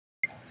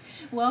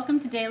Welcome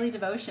to Daily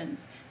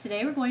Devotions.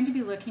 Today we're going to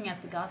be looking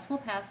at the gospel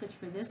passage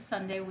for this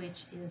Sunday,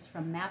 which is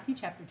from Matthew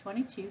chapter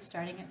 22,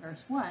 starting at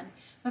verse 1.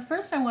 But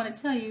first I want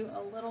to tell you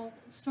a little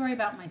story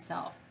about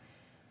myself.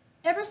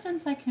 Ever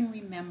since I can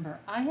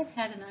remember, I have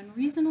had an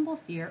unreasonable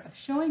fear of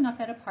showing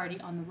up at a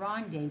party on the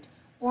wrong date,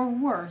 or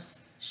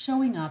worse,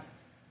 showing up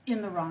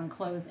in the wrong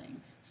clothing.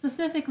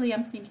 Specifically,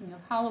 I'm thinking of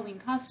Halloween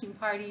costume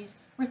parties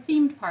or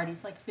themed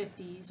parties like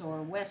 50s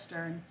or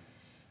Western.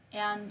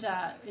 And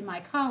in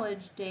my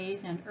college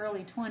days and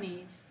early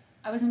 20s,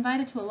 I was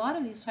invited to a lot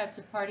of these types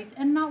of parties,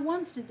 and not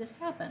once did this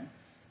happen.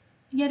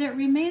 Yet it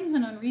remains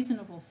an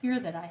unreasonable fear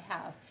that I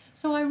have.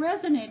 So I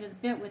resonated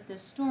a bit with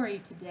this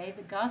story today,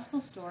 the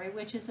gospel story,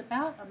 which is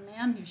about a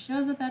man who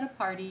shows up at a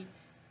party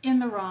in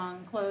the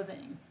wrong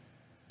clothing.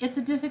 It's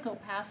a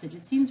difficult passage.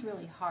 It seems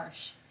really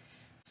harsh.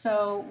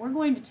 So we're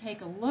going to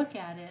take a look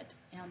at it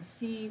and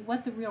see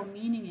what the real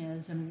meaning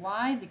is and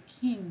why the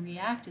king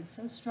reacted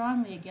so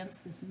strongly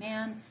against this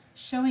man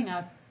showing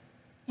up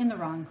in the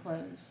wrong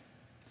clothes.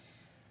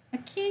 A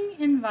king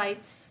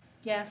invites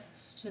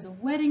guests to the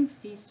wedding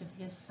feast of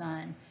his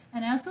son,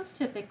 and as was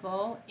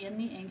typical in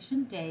the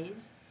ancient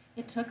days,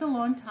 it took a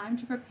long time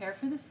to prepare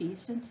for the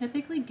feast, and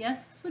typically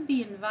guests would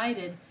be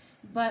invited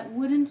but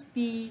wouldn't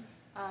be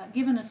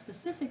given a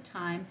specific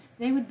time.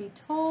 They would be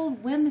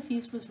told when the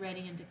feast was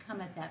ready and to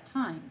come at that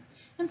time.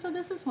 And so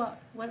this is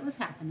what was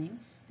happening.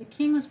 The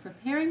king was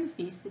preparing the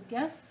feast. The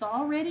guests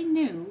already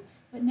knew,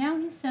 but now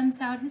he sends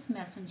out his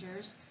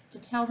messengers to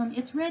tell them,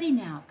 it's ready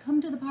now,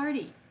 come to the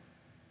party.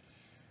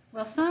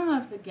 Well, some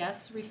of the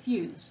guests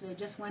refused. They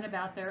just went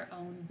about their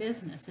own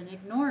business and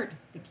ignored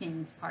the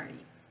king's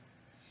party.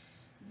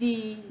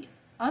 The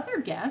other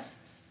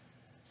guests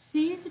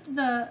seized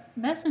the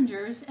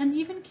messengers and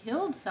even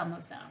killed some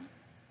of them.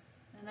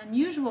 An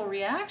unusual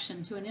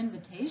reaction to an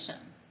invitation.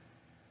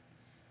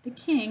 The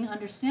king,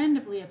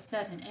 understandably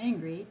upset and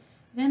angry,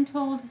 then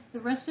told the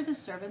rest of his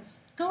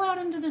servants, go out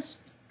into the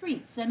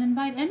streets and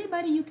invite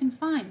anybody you can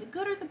find, the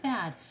good or the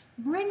bad.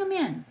 Bring them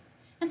in.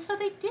 And so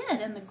they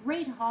did, and the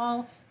great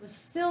hall was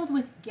filled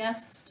with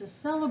guests to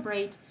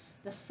celebrate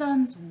the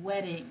son's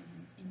wedding,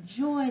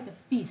 enjoy the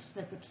feast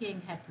that the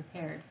king had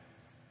prepared.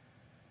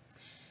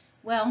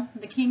 Well,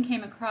 the king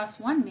came across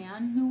one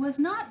man who was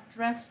not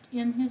dressed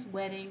in his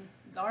wedding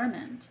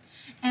garment,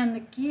 and the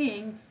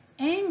king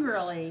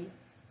angrily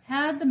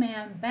had the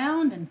man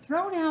bound and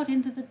thrown out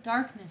into the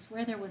darkness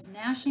where there was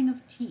gnashing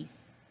of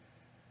teeth.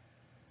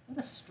 What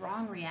a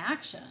strong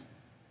reaction.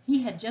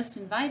 He had just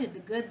invited the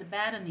good, the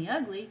bad, and the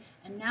ugly,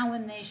 and now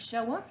when they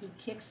show up, he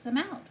kicks them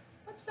out.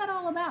 What's that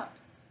all about?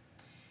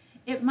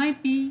 It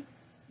might be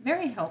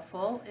very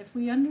helpful if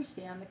we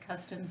understand the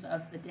customs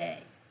of the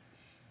day.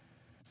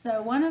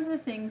 So one of the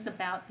things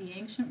about the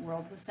ancient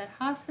world was that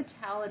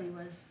hospitality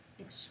was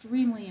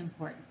extremely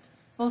important,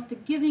 both the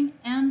giving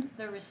and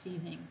the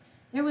receiving.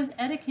 There was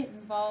etiquette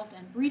involved,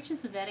 and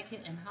breaches of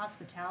etiquette and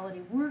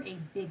hospitality were a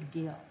big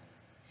deal.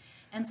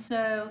 And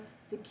so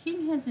the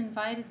king has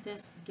invited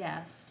this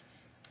guest,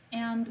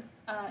 and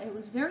it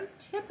was very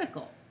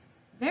typical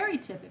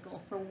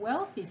for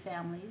wealthy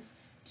families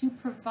to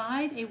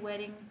provide a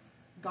wedding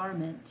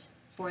garment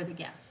for the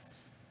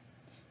guests.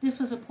 This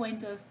was a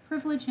point of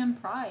privilege and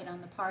pride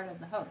on the part of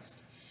the host.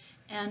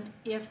 And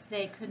if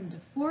they couldn't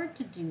afford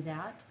to do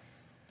that,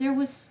 there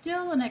was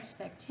still an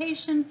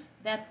expectation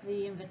that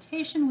the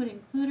invitation would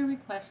include a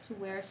request to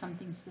wear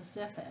something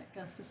specific,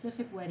 a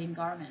specific wedding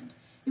garment.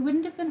 It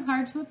wouldn't have been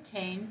hard to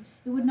obtain.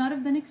 It would not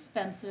have been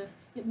expensive.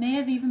 It may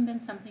have even been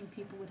something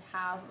people would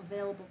have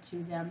available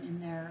to them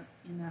in their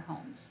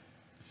homes.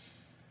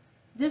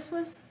 This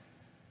was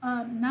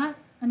not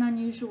an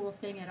unusual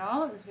thing at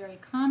all. It was very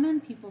common.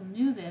 People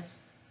knew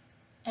this,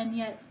 and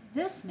yet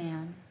this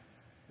man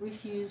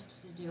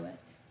refused to do it.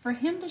 For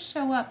him to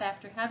show up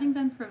after having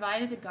been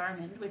provided a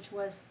garment, which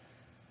was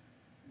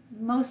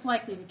most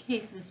likely the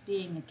case, this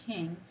being a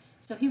king,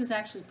 so he was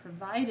actually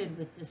provided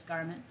with this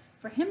garment,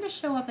 for him to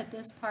show up at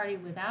this party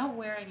without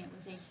wearing it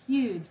was a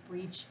huge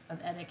breach of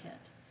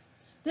etiquette.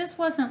 This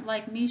wasn't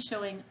like me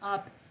showing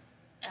up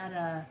at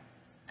a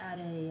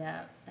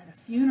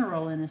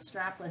funeral in a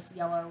strapless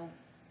yellow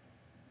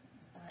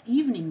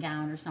evening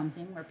gown or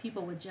something where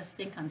people would just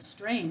think I'm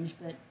strange,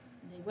 but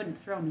they wouldn't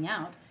throw me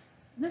out.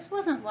 This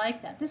wasn't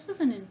like that. This was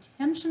an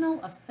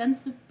intentional,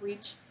 offensive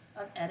breach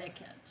of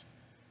etiquette,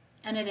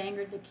 and it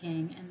angered the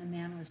king, and the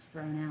man was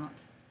thrown out.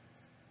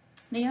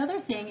 The other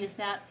thing is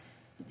that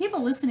the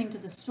people listening to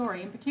the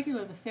story, in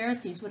particular the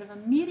Pharisees, would have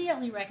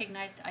immediately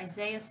recognized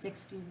Isaiah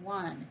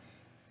 61,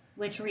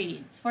 which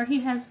reads, "For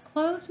he has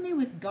clothed me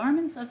with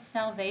garments of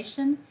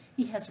salvation,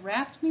 he has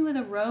wrapped me with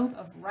a robe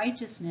of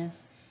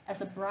righteousness,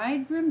 as a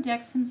bridegroom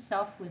decks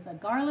himself with a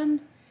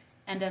garland,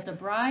 and as a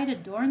bride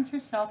adorns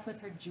herself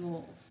with her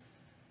jewels."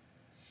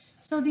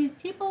 So these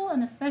people,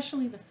 and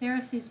especially the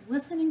Pharisees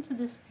listening to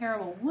this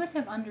parable, would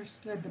have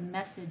understood the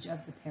message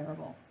of the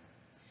parable.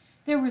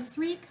 There were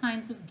three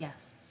kinds of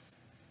guests.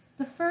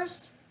 The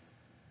first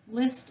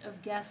list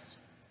of guests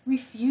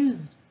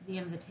refused the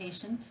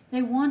invitation.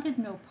 They wanted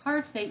no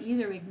part. They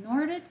either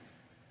ignored it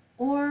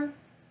or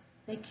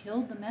they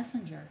killed the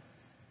messenger.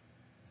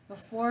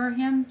 Before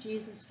him,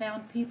 Jesus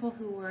found people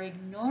who were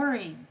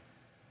ignoring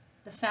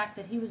the fact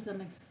that he was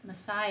the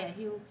Messiah.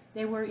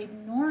 They were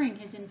ignoring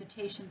his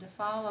invitation to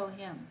follow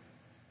him,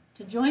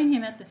 to join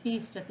him at the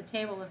feast at the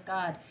table of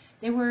God.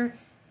 They were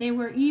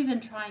even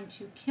trying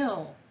to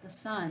kill the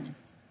Son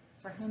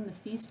for whom the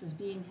feast was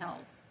being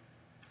held.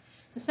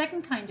 The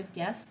second kind of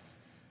guests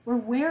were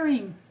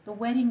wearing the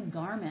wedding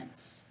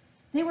garments.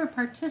 They were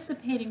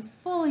participating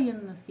fully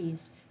in the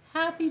feast,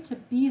 happy to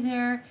be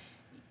there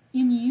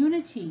in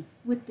unity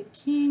with the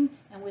King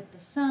and with the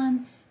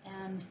Son,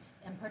 and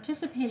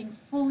participating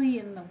fully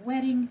in the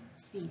wedding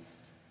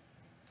feast.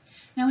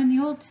 Now, in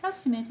the Old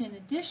Testament, in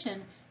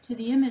addition to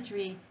the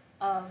imagery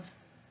of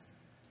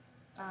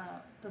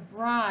the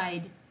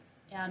bride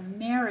and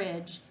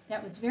marriage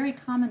that was very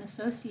common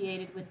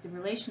associated with the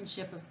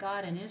relationship of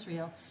God and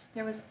Israel,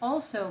 there was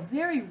also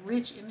very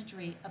rich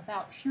imagery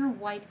about pure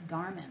white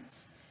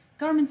garments,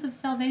 garments of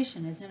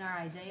salvation, as in our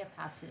Isaiah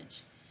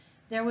passage.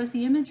 There was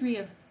the imagery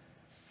of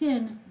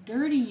sin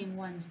dirtying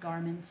one's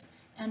garments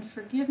and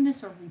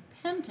forgiveness or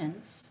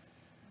repentance,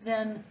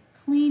 then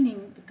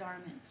cleaning the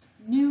garments,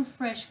 new,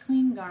 fresh,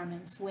 clean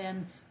garments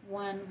when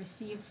one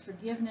received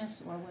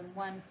forgiveness or when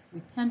one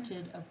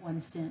repented of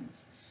one's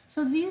sins.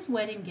 So these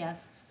wedding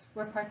guests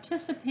were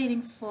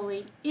participating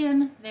fully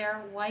in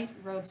their white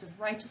robes of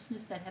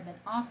righteousness that had been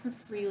offered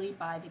freely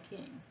by the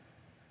king.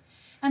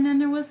 And then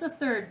there was the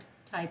third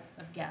type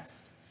of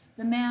guest,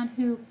 the man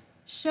who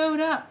showed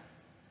up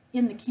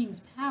in the king's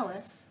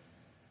palace.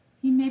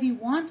 He maybe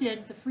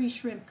wanted the free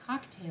shrimp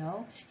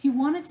cocktail. He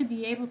wanted to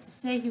be able to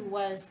say he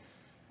was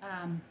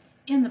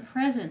in the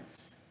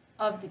presence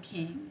of the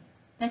king,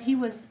 that he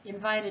was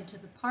invited to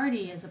the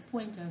party as a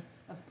point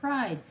of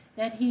pride,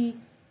 that he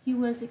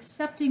was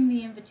accepting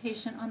the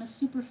invitation on a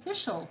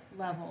superficial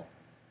level,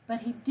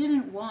 but he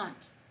didn't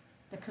want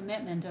the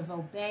commitment of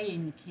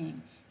obeying the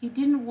king. He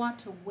didn't want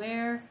to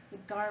wear the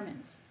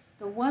garments.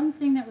 The one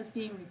thing that was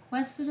being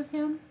requested of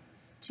him,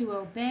 to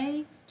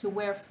obey, to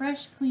wear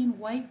fresh, clean,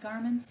 white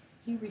garments,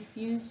 he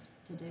refused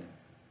to do.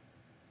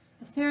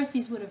 The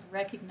Pharisees would have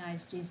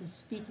recognized Jesus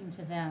speaking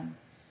to them,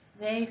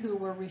 they who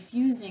were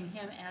refusing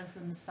him as the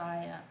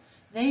Messiah,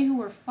 they who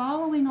were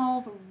following all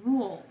the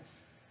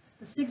rules,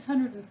 the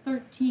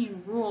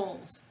 613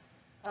 rules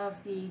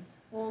of the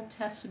Old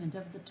Testament,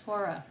 of the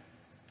Torah,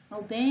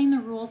 obeying the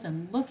rules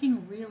and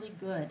looking really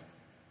good.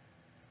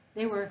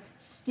 They were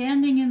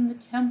standing in the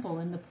temple,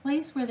 in the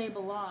place where they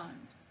belonged,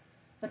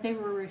 but they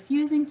were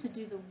refusing to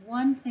do the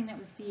one thing that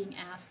was being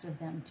asked of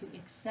them, to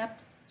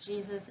accept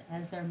Jesus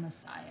as their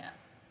Messiah.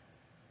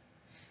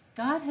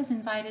 God has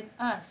invited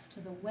us to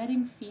the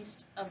wedding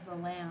feast of the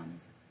Lamb.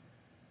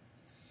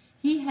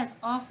 He has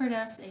offered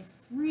us a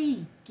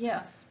free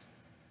gift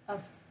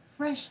of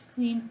fresh,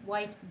 clean,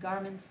 white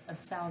garments of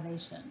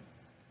salvation.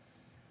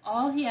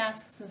 All he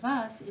asks of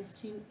us is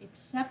to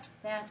accept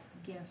that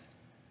gift,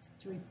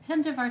 to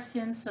repent of our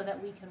sins so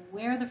that we can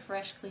wear the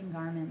fresh, clean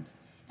garment,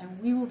 and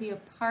we will be a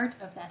part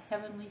of that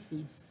heavenly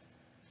feast.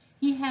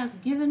 He has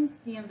given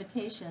the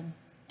invitation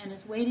and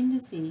is waiting to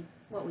see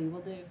what we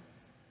will do.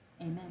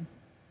 Amen.